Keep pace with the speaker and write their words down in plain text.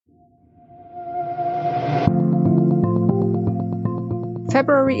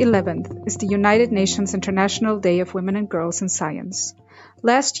February 11th is the United Nations International Day of Women and Girls in Science.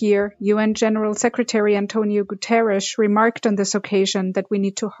 Last year, UN General Secretary Antonio Guterres remarked on this occasion that we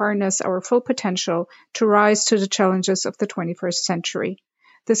need to harness our full potential to rise to the challenges of the 21st century.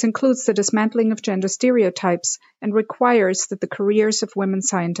 This includes the dismantling of gender stereotypes and requires that the careers of women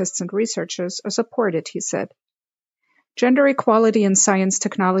scientists and researchers are supported, he said. Gender equality in science,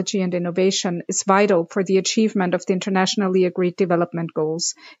 technology, and innovation is vital for the achievement of the internationally agreed development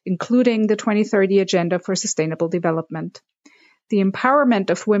goals, including the 2030 Agenda for Sustainable Development. The empowerment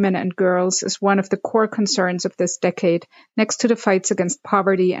of women and girls is one of the core concerns of this decade, next to the fights against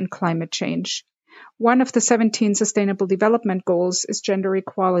poverty and climate change. One of the 17 Sustainable Development Goals is gender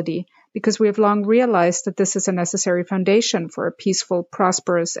equality, because we have long realized that this is a necessary foundation for a peaceful,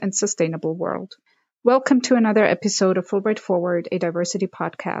 prosperous, and sustainable world. Welcome to another episode of Fulbright Forward, a diversity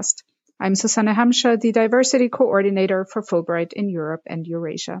podcast. I'm Susanne Hamsche, the diversity coordinator for Fulbright in Europe and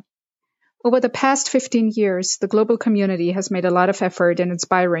Eurasia. Over the past 15 years, the global community has made a lot of effort in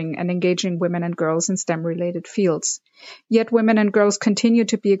inspiring and engaging women and girls in STEM-related fields. Yet women and girls continue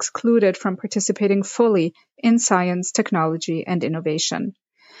to be excluded from participating fully in science, technology, and innovation.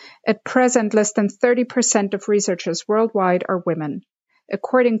 At present, less than 30% of researchers worldwide are women.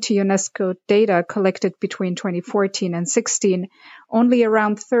 According to UNESCO data collected between 2014 and 16, only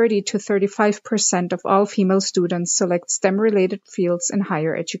around 30 to 35% of all female students select STEM-related fields in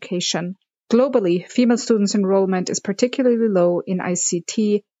higher education. Globally, female students' enrollment is particularly low in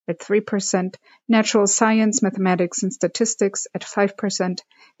ICT at 3%, natural science, mathematics, and statistics at 5%,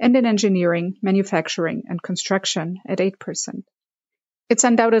 and in engineering, manufacturing, and construction at 8%. It's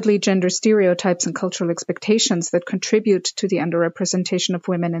undoubtedly gender stereotypes and cultural expectations that contribute to the underrepresentation of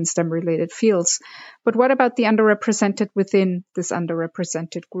women in STEM-related fields. But what about the underrepresented within this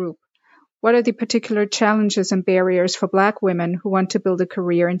underrepresented group? What are the particular challenges and barriers for Black women who want to build a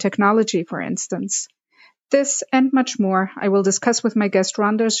career in technology, for instance? This and much more I will discuss with my guest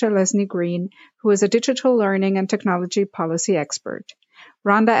Rhonda Shelesny-Green, who is a digital learning and technology policy expert.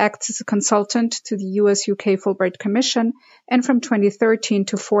 Rhonda acts as a consultant to the US-UK Fulbright Commission, and from 2013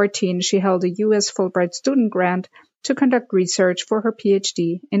 to 14, she held a US Fulbright student grant to conduct research for her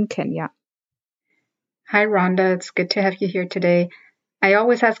PhD in Kenya. Hi, Rhonda. It's good to have you here today. I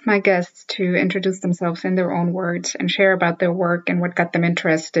always ask my guests to introduce themselves in their own words and share about their work and what got them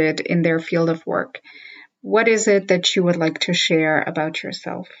interested in their field of work. What is it that you would like to share about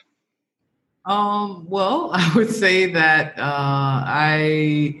yourself? Well, I would say that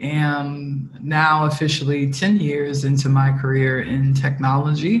I am now officially 10 years into my career in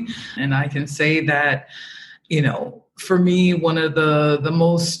technology. And I can say that, for me, one of the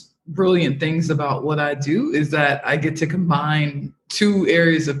most brilliant things about what I do is that I get to combine two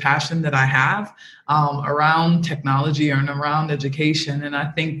areas of passion that I have around technology and around education. And I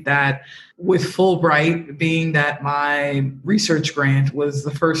think that with Fulbright, being that my research grant was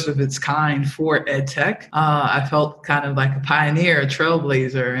the first of its kind for EdTech, I felt kind of like a pioneer, a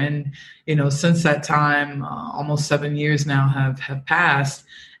trailblazer. And, since that time, almost 7 years now have passed.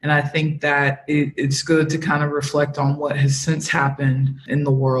 And I think that it's good to kind of reflect on what has since happened in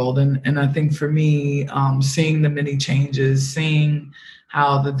the world. And I think for me, seeing the many changes, seeing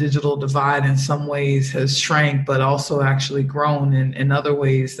how the digital divide in some ways has shrank, but also actually grown in other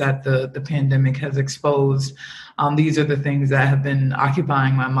ways that the pandemic has exposed. These are the things that have been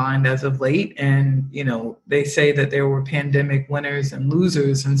occupying my mind as of late. And, they say that there were pandemic winners and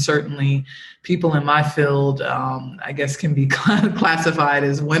losers. And certainly people in my field, I guess, can be classified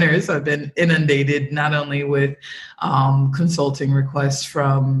as winners. I've been inundated not only with consulting requests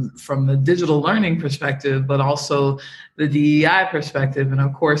from the digital learning perspective, but also the DEI perspective, and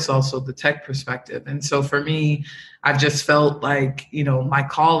of course, also the tech perspective. And so for me, I've just felt like, my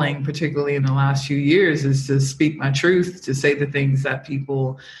calling, particularly in the last few years, is to speak my truth, to say the things that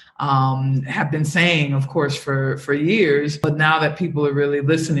people have been saying, of course, for years. But now that people are really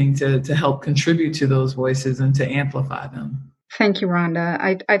listening to help contribute to those voices and to amplify them. Thank you,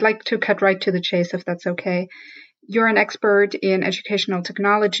 Rhonda. I'd like to cut right to the chase, if that's okay. You're an expert in educational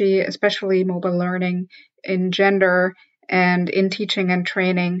technology, especially mobile learning, in gender, and in teaching and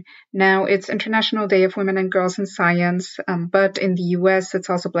training. Now, it's International Day of Women and Girls in Science, but in the US, it's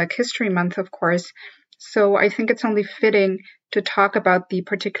also Black History Month, of course. So I think it's only fitting to talk about the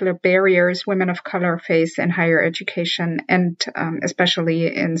particular barriers women of color face in higher education and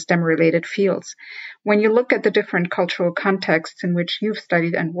especially in STEM-related fields. When you look at the different cultural contexts in which you've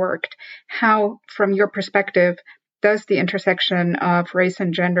studied and worked, how, from your perspective, does the intersection of race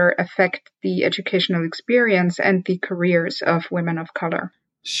and gender affect the educational experience and the careers of women of color?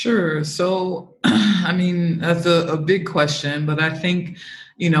 Sure. So, I mean, that's a big question, but I think,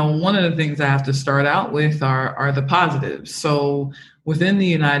 one of the things I have to start out with are the positives. So, within the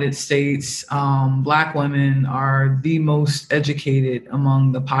United States, Black women are the most educated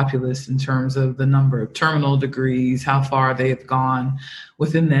among the populace in terms of the number of terminal degrees, how far they have gone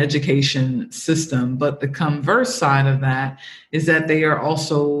within the education system. But the converse side of that is that they are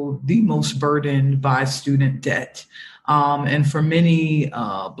also the most burdened by student debt. And for many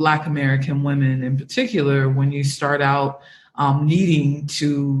Black American women in particular, when you start out needing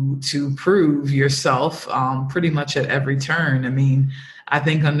to prove yourself pretty much at every turn, I mean, I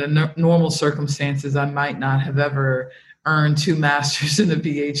think under normal circumstances, I might not have ever earned two masters and a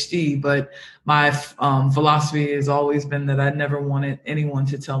PhD, but my philosophy has always been that I never wanted anyone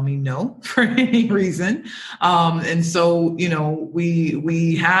to tell me no for any reason. And so,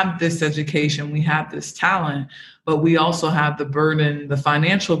 we have this education, we have this talent, but we also have the burden, the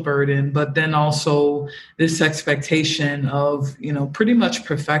financial burden, but then also this expectation of, pretty much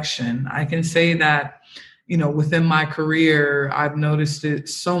perfection. I can say that, within my career, I've noticed it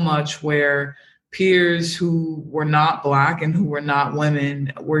so much where peers who were not Black and who were not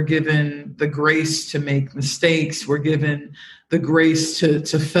women were given the grace to make mistakes, were given the grace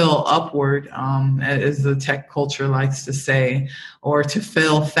to fail upward, as the tech culture likes to say, or to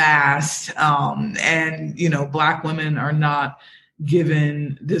fail fast. And, Black women are not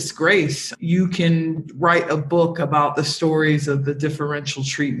given this grace. You can write a book about the stories of the differential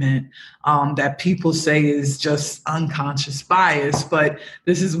treatment that people say is just unconscious bias. But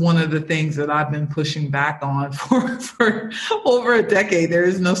this is one of the things that I've been pushing back on for over a decade. There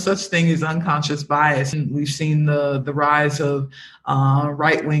is no such thing as unconscious bias. And we've seen the rise of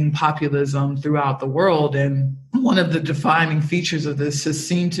right-wing populism throughout the world. And one of the defining features of this has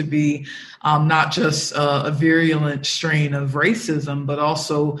seemed to be not just a virulent strain of racism, but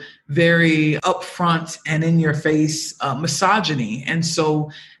also very upfront and in your face misogyny. And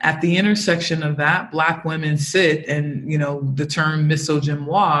so at the intersection of that, Black women sit, and, the term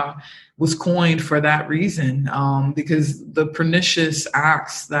misogynoir was coined for that reason, because the pernicious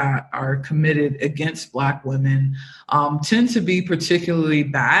acts that are committed against Black women tend to be particularly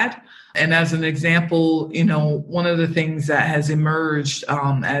bad. And as an example, one of the things that has emerged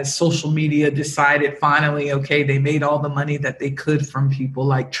as social media decided finally, okay, they made all the money that they could from people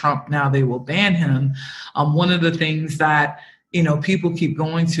like Trump. Now they will ban him. One of the things that, people keep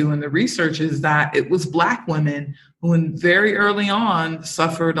going to in the research is that it was Black women who very early on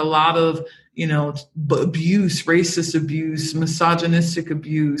suffered a lot of, abuse, racist abuse, misogynistic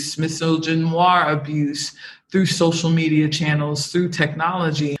abuse, misogynoir abuse through social media channels, through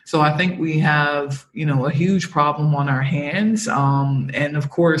technology. So I think we have, a huge problem on our hands. And of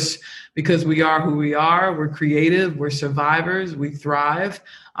course, because we are who we are, we're creative, we're survivors, we thrive.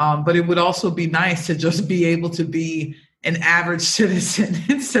 But it would also be nice to just be able to be an average citizen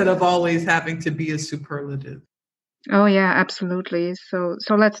instead of always having to be a superlative. Oh, yeah, absolutely. So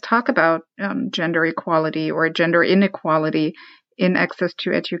let's talk about gender equality or gender inequality in access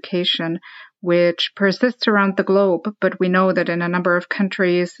to education, which persists around the globe. But we know that in a number of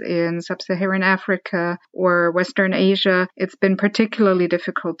countries in sub-Saharan Africa or Western Asia, it's been particularly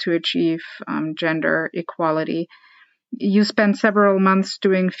difficult to achieve gender equality. You spent several months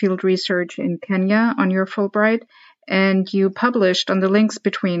doing field research in Kenya on your Fulbright, and you published on the links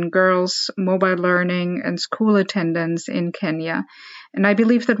between girls' mobile learning and school attendance in Kenya. And I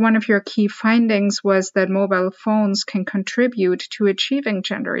believe that one of your key findings was that mobile phones can contribute to achieving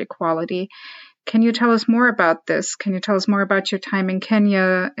gender equality. Can you tell us more about this? Can you tell us more about your time in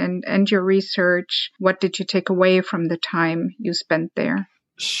Kenya and your research? What did you take away from the time you spent there?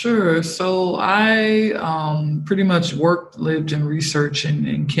 Sure. So I pretty much lived, and researched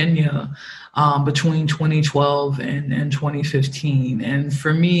in Kenya between 2012 and 2015. And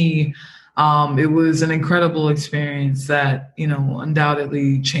for me, it was an incredible experience that,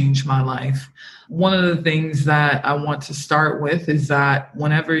 undoubtedly changed my life. One of the things that I want to start with is that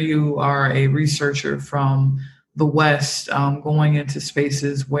whenever you are a researcher from the West, going into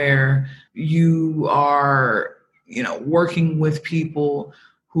spaces where you are, working with people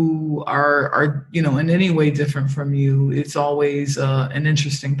who are in any way different from you, it's always an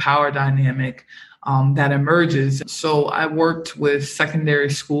interesting power dynamic that emerges. So I worked with secondary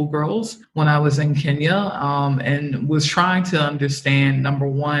school girls when I was in Kenya, and was trying to understand, number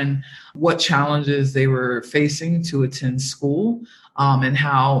one, what challenges they were facing to attend school, and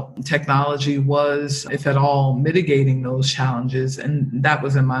how technology was, if at all, mitigating those challenges. And that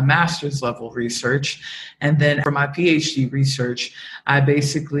was in my master's level research. And then for my PhD research, I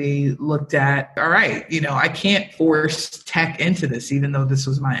basically looked at, all right, I can't force tech into this, even though this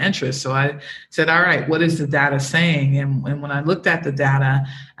was my interest. So I said, all right, what is the data saying? And when I looked at the data,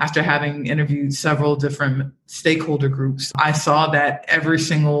 after having interviewed several different stakeholder groups, I saw that every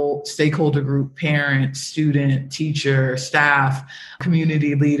single stakeholder group, parent, student, teacher, staff,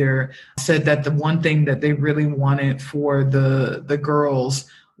 community leader, said that the one thing that they really wanted for the girls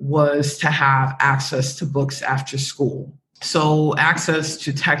was to have access to books after school. So access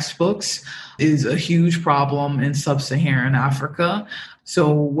to textbooks is a huge problem in sub-Saharan Africa.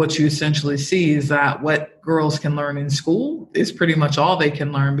 So what you essentially see is that what girls can learn in school is pretty much all they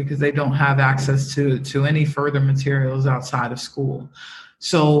can learn because they don't have access to any further materials outside of school.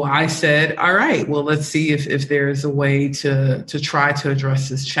 So I said, all right, well, let's see if there's a way to try to address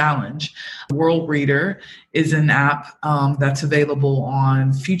this challenge. World Reader is an app that's available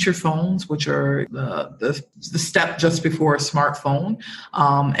on feature phones, which are the step just before a smartphone,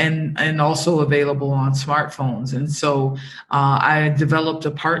 and also available on smartphones. And so I developed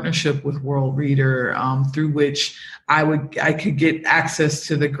a partnership with World Reader through which I could get access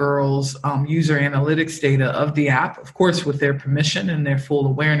to the girls' user analytics data of the app, of course, with their permission and their full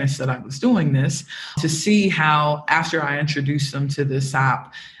awareness that I was doing this, to see how, after I introduced them to this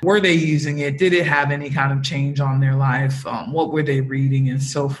app, were they using it? Did it have any kind of change on their life? What were they reading and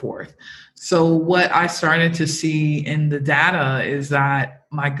so forth? So what I started to see in the data is that,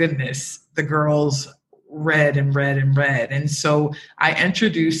 my goodness, the girls read and read and read. And so I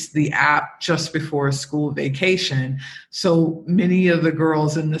introduced the app just before a school vacation. So many of the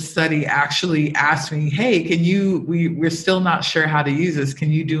girls in the study actually asked me, hey, we're still not sure how to use this.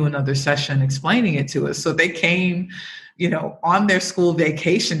 Can you do another session explaining it to us? So they came, on their school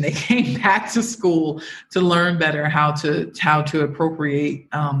vacation, they came back to school to learn better how to appropriate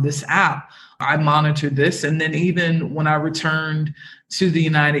this app. I monitored this. And then even when I returned to the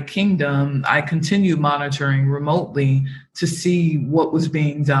United Kingdom, I continued monitoring remotely to see what was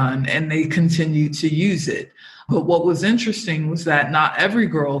being done, and they continued to use it. But what was interesting was that not every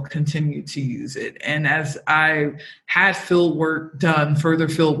girl continued to use it. And as I had further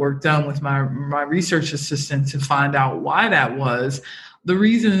field work done with my research assistant to find out why that was, the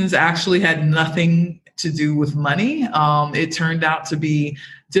reasons actually had nothing to do with money. It turned out to be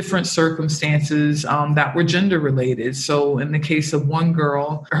different circumstances that were gender related. So in the case of one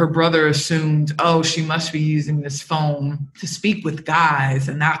girl, her brother assumed, she must be using this phone to speak with guys,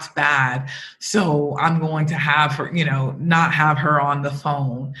 and that's bad. So I'm going to have her, not have her on the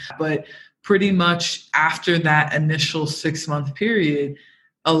phone. But pretty much after that initial 6-month period,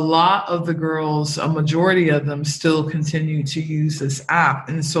 a lot of the girls, a majority of them, still continue to use this app.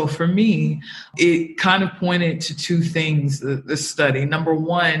 And so for me, it kind of pointed to two things, the study. Number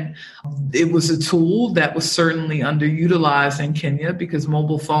one, it was a tool that was certainly underutilized in Kenya because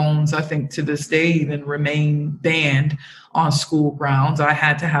mobile phones, I think to this day, even remain banned on school grounds. I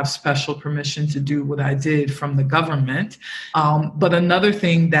had to have special permission to do what I did from the government. But another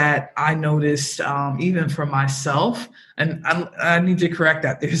thing that I noticed, even for myself, and I need to correct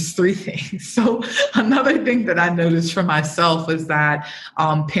that. There's 3 things. So another thing that I noticed for myself is that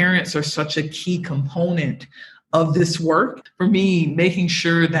parents are such a key component of this work. For me, making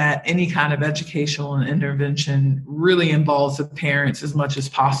sure that any kind of educational intervention really involves the parents as much as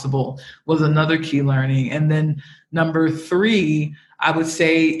possible was another key learning. And then number 3, I would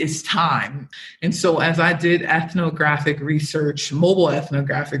say, is time. And so as I did ethnographic research, mobile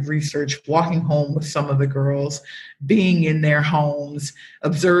ethnographic research, walking home with some of the girls, being in their homes,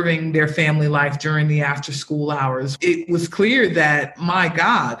 observing their family life during the after school hours, it was clear that, my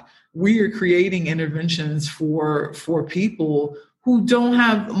God, we are creating interventions for people who don't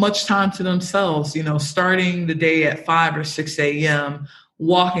have much time to themselves, starting the day at 5 or 6 a.m.,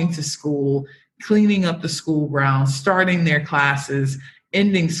 walking to school, cleaning up the school grounds, starting their classes,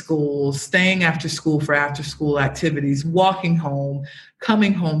 ending school, staying after school for after school activities, walking home,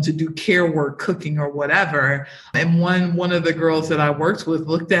 coming home to do care work, cooking or whatever. And one of the girls that I worked with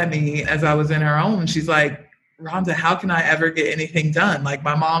looked at me as I was in her home, and she's like, Rhonda, how can I ever get anything done? Like,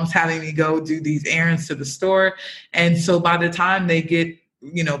 my mom's having me go do these errands to the store. And so by the time they get,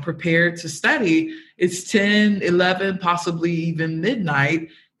 prepared to study, it's 10, 11, possibly even midnight.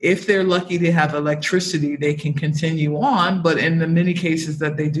 If they're lucky to have electricity, they can continue on. But in the many cases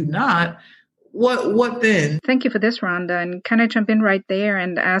that they do not, what then? Thank you for this, Rhonda. And can I jump in right there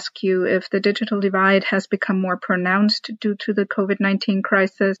and ask you if the digital divide has become more pronounced due to the COVID-19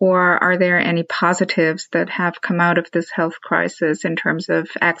 crisis, or are there any positives that have come out of this health crisis in terms of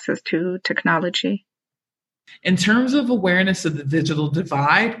access to technology? In terms of awareness of the digital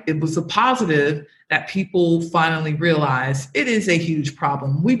divide, it was a positive that people finally realized it is a huge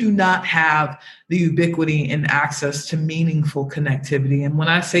problem. We do not have the ubiquity and access to meaningful connectivity. And when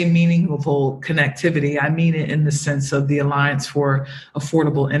I say meaningful connectivity, I mean it in the sense of the Alliance for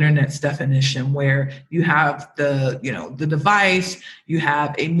Affordable Internet's definition, where you have the device, you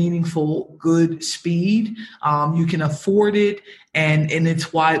have a meaningful, good speed, you can afford it, and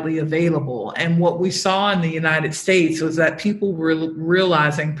it's widely available. And what we saw in the United States was that people were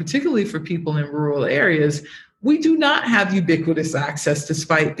realizing, particularly for people in rural areas, we do not have ubiquitous access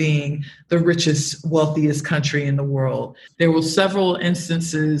despite being the richest, wealthiest country in the world. There were several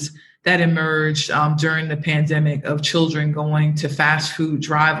instances that emerged during the pandemic of children going to fast food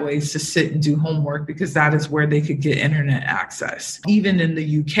driveways to sit and do homework because that is where they could get internet access. Even in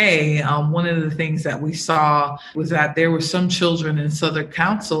the UK, one of the things that we saw was that there were some children in Southwark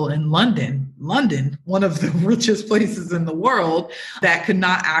Council in London, one of the richest places in the world, that could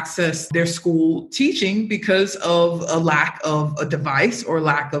not access their school teaching because of a lack of a device or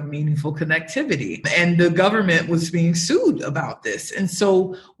lack of meaningful connectivity. And the government was being sued about this. And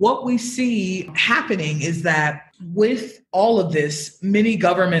so what we see happening is that with all of this, many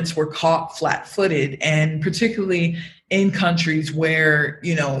governments were caught flat-footed, and particularly in countries where,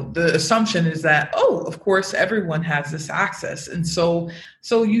 the assumption is that, of course, everyone has this access. And so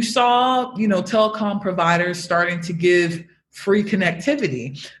you saw, telecom providers starting to give free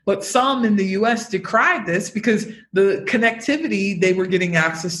connectivity, but some in the US decried this because the connectivity they were getting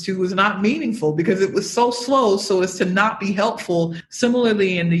access to was not meaningful because it was so slow so as to not be helpful.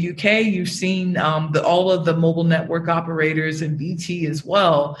 Similarly, in the UK, you've seen all of the mobile network operators and BT as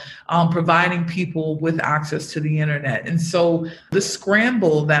well, providing people with access to the internet. And so the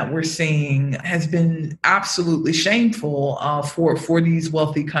scramble that we're seeing has been absolutely shameful for these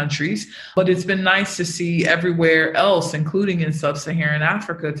wealthy countries, but it's been nice to see everywhere else, including in sub-Saharan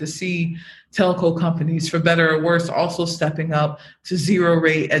Africa, to see telco companies, for better or worse, also stepping up to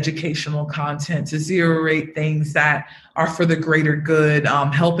zero-rate educational content, to zero-rate things that are for the greater good,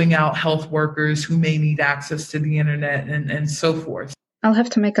 helping out health workers who may need access to the internet and so forth. I'll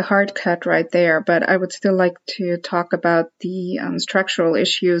have to make a hard cut right there, but I would still like to talk about the structural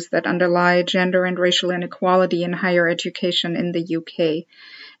issues that underlie gender and racial inequality in higher education in the UK.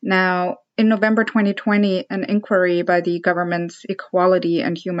 Now, in November 2020, an inquiry by the government's Equality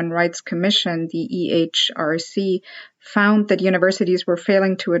and Human Rights Commission, the EHRC, found that universities were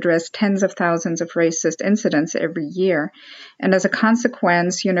failing to address tens of thousands of racist incidents every year. And as a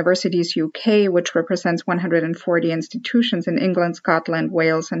consequence, Universities UK, which represents 140 institutions in England, Scotland,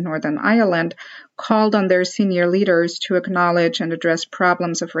 Wales, and Northern Ireland, called on their senior leaders to acknowledge and address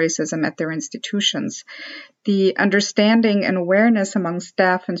problems of racism at their institutions. The understanding and awareness among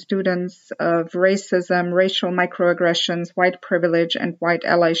staff and students of racism, racial microaggressions, white privilege, and white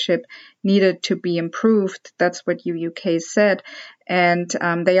allyship needed to be improved. That's what UUK said. And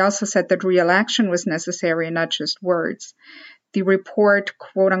they also said that real action was necessary, not just words. The report,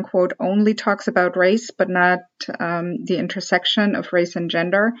 quote unquote, only talks about race, but not the intersection of race and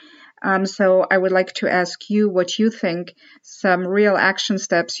gender. So I would like to ask you what you think some real action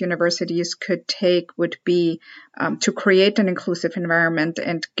steps universities could take would be to create an inclusive environment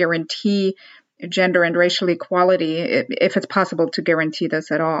and guarantee gender and racial equality, if it's possible to guarantee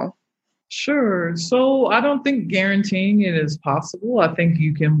this at all. Sure. So I don't think guaranteeing it is possible. I think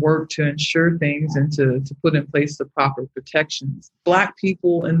you can work to ensure things and to put in place the proper protections. Black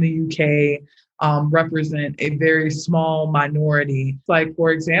people in the UK represent a very small minority. Like,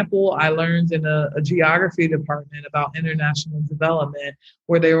 for example, I learned in a geography department about international development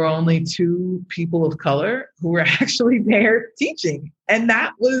where there were only 2 people of color who were actually there teaching. And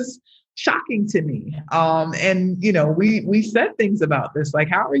that was shocking to me. We said things about this, like,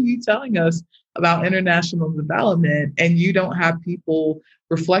 how are you telling us about international development and you don't have people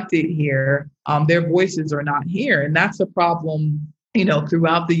reflected here? Their voices are not here. And that's a problem,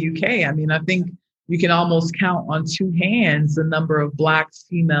 throughout the UK. I mean, I think you can almost count on 2 hands the number of Black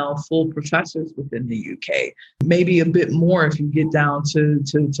female full professors within the UK, maybe a bit more if you get down to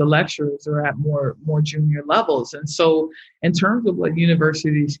lecturers or at more junior levels. And so in terms of what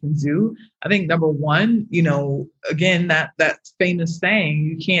universities can do, I think number one, again, that famous saying,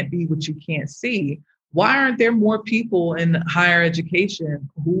 you can't be what you can't see. Why aren't there more people in higher education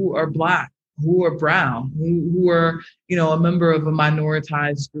who are Black, who are brown, who are, a member of a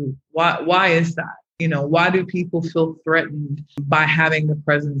minoritized group. Why is that? Why do people feel threatened by having the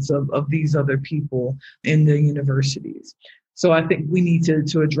presence of these other people in the universities? So I think we need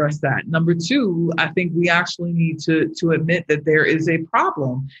to address that. Number two, I think we actually need to admit that there is a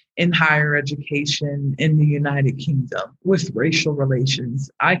problem in higher education in the United Kingdom with racial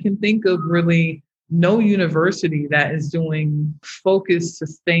relations. I can think of really no university that is doing focused,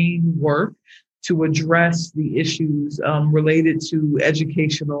 sustained work to address the issues related to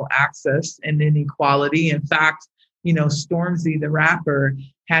educational access and inequality. In fact, Stormzy, the rapper,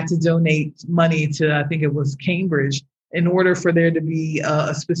 had to donate money to, I think it was Cambridge, in order for there to be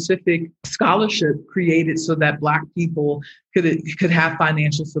a specific scholarship created so that Black people could have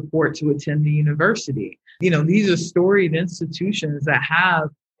financial support to attend the university. These are storied institutions that have,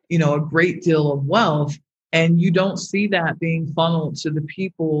 a great deal of wealth. And you don't see that being funneled to the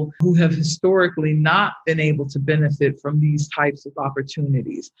people who have historically not been able to benefit from these types of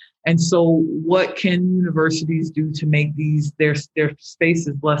opportunities. And so what can universities do to make their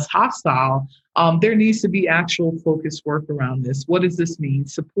spaces less hostile? There needs to be actual focused work around this. What does this mean?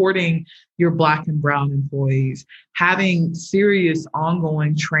 Supporting your Black and brown employees, having serious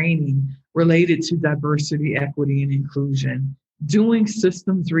ongoing training related to diversity, equity, and inclusion, doing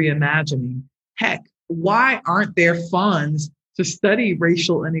systems reimagining. Heck, why aren't there funds to study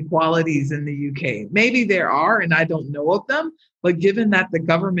racial inequalities in the UK? Maybe there are, and I don't know of them, but given that the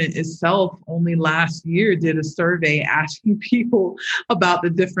government itself only last year did a survey asking people about the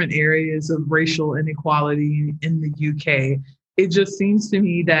different areas of racial inequality in the UK, it just seems to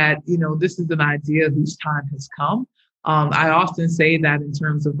me that, this is an idea whose time has come. I often say that in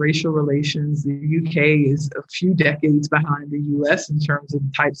terms of racial relations, the UK is a few decades behind the US in terms of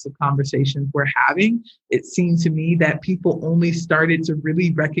the types of conversations we're having. It seemed to me that people only started to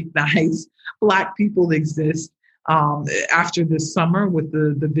really recognize Black people exist after this summer with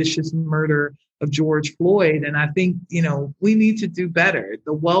the vicious murder of George Floyd. And I think, we need to do better.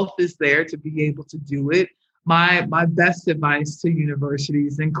 The wealth is there to be able to do it. My best advice to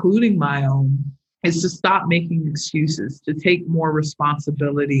universities, including my own, is to stop making excuses, to take more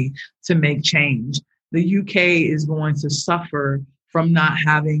responsibility, to make change. The UK is going to suffer from not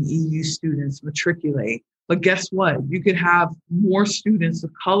having EU students matriculate. But guess what? You could have more students of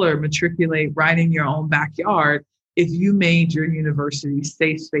color matriculate right in your own backyard if you made your university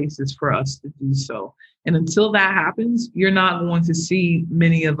safe spaces for us to do so. And until that happens, you're not going to see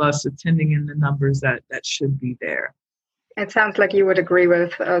many of us attending in the numbers that should be there. It sounds like you would agree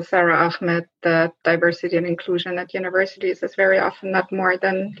with Sarah Ahmed that diversity and inclusion at universities is very often not more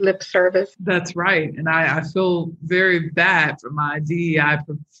than lip service. That's right. And I feel very bad for my DEI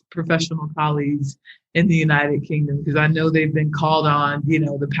professional colleagues in the United Kingdom, because I know they've been called on,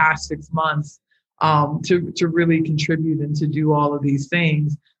 the past 6 months to really contribute and to do all of these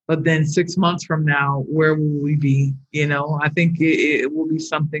things. But then 6 months from now, where will we be? I think it will be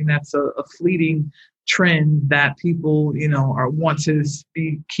something that's a fleeting trend that people, want to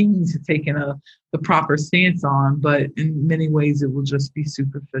be keen to taking the proper stance on, but in many ways it will just be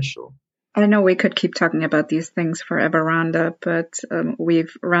superficial. I know we could keep talking about these things forever, Rhonda, but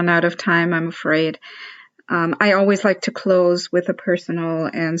we've run out of time, I'm afraid. I always like to close with a personal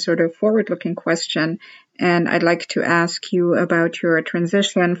and sort of forward-looking question, and I'd like to ask you about your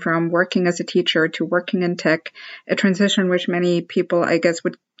transition from working as a teacher to working in tech, a transition which many people, I guess,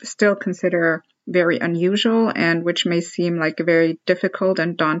 would still consider very unusual and which may seem like a very difficult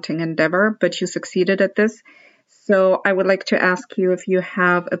and daunting endeavor, but you succeeded at this. So I would like to ask you if you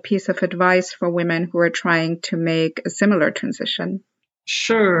have a piece of advice for women who are trying to make a similar transition.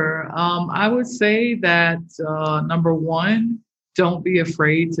 Sure. I would say that number one, don't be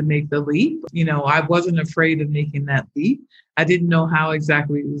afraid to make the leap. I wasn't afraid of making that leap. I didn't know how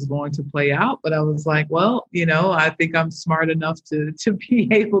exactly it was going to play out, but I was like, well, I think I'm smart enough to be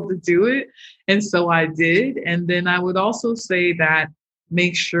able to do it. And so I did. And then I would also say that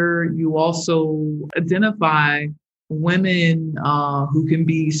make sure you also identify women who can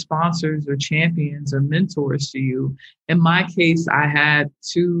be sponsors or champions or mentors to you. In my case, I had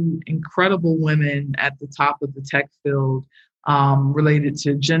two incredible women at the top of the tech field related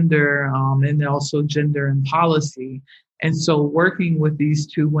to gender and also gender and policy. And so working with these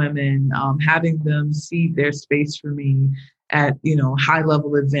two women, having them cede their space for me at, high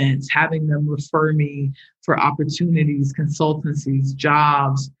level events, having them refer me for opportunities, consultancies,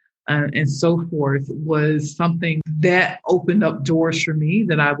 jobs, and so forth was something that opened up doors for me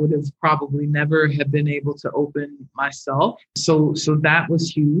that I would have probably never have been able to open myself. So that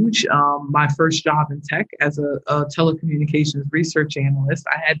was huge. My first job in tech as a telecommunications research analyst,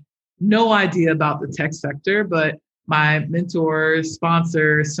 I had no idea about the tech sector, but my mentor,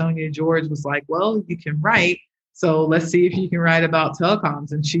 sponsor, Sonia George, was like, well, you can write. So let's see if you can write about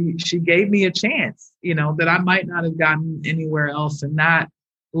telecoms. And she gave me a chance, that I might not have gotten anywhere else. And that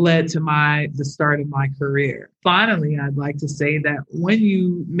led to the start of my career. Finally, I'd like to say that when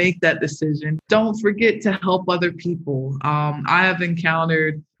you make that decision, don't forget to help other people. I have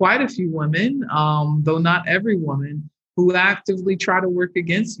encountered quite a few women, though not every woman, who actively try to work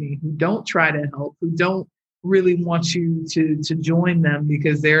against me, who don't try to help, who don't really want you to join them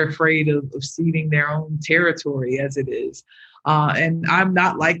because they're afraid of ceding their own territory as it is. And I'm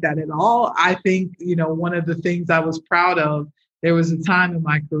not like that at all. I think, one of the things I was proud of, there was a time in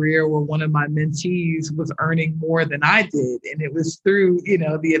my career where one of my mentees was earning more than I did. And it was through,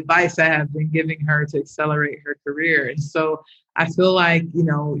 the advice I have been giving her to accelerate her career. And so I feel like,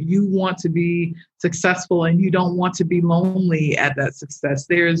 you want to be successful and you don't want to be lonely at that success.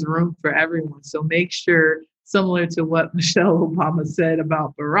 There is room for everyone. So make sure, similar to what Michelle Obama said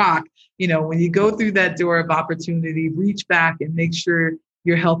about Barack, when you go through that door of opportunity, reach back and make sure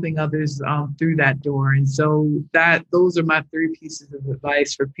you're helping others through that door. And so those are my 3 pieces of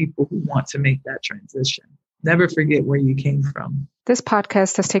advice for people who want to make that transition. Never forget where you came from. This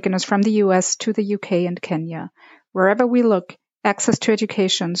podcast has taken us from the US to the UK and Kenya. Wherever we look, access to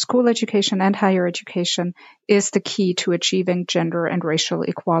education, school education, and higher education is the key to achieving gender and racial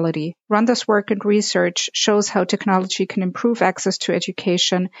equality. Rhonda's work and research shows how technology can improve access to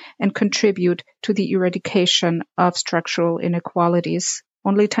education and contribute to the eradication of structural inequalities.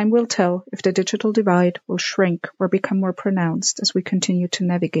 Only time will tell if the digital divide will shrink or become more pronounced as we continue to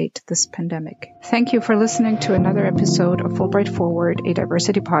navigate this pandemic. Thank you for listening to another episode of Fulbright Forward, a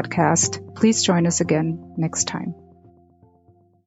diversity podcast. Please join us again next time.